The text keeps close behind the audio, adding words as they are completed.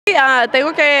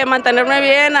Tengo que mantenerme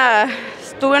bien.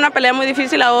 Tuve una pelea muy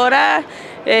difícil ahora.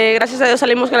 Gracias a Dios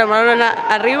salimos con la mano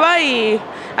arriba y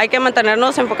hay que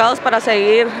mantenernos enfocados para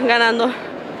seguir ganando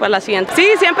pues la siguiente. Sí,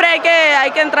 siempre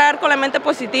hay que entrar con la mente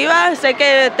positiva. Sé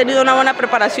que he tenido una buena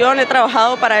preparación, he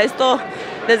trabajado para esto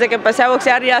desde que empecé a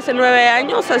boxear ya hace 9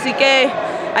 años, así que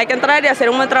hay que entrar y hacer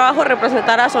un buen trabajo,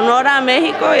 representar a Sonora, a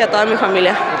México y a toda mi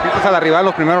familia. ¿Viste a la rival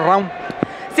los primeros rounds?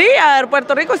 Sí, a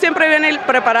Puerto Rico siempre viene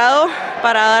preparado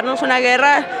para darnos una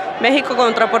guerra. México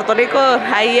contra Puerto Rico,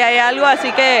 ahí hay algo,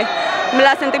 así que me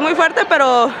la sentí muy fuerte,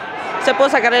 pero se pudo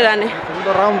sacar el gane. ¿En el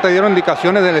segundo round te dieron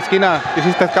indicaciones de la esquina?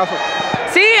 ¿Hiciste caso?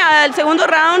 Sí, al segundo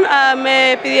round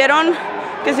me pidieron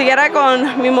que siguiera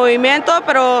con mi movimiento,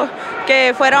 pero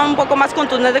que fuera un poco más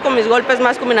contundente con mis golpes,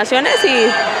 más combinaciones,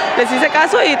 y les hice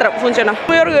caso y funcionó.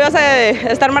 Muy orgullosa de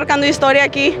estar marcando historia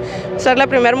aquí, ser la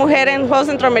primera mujer en Juegos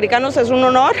Centroamericanos es un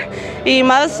honor, y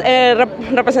más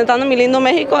representando a mi lindo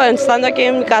México, estando aquí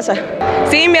en mi casa.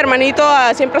 Sí, mi hermanito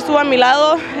siempre estuvo a mi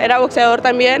lado, era boxeador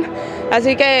también,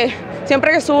 así que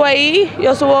siempre que estuvo ahí,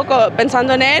 yo estuvo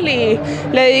pensando en él y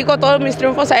le dedico todos mis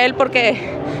triunfos a él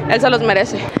porque él se los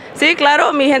merece. Sí,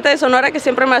 claro, mi gente de Sonora que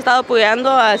siempre me ha estado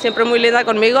apoyando, siempre muy linda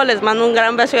conmigo, les mando un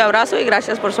gran beso y abrazo y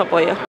gracias por su apoyo.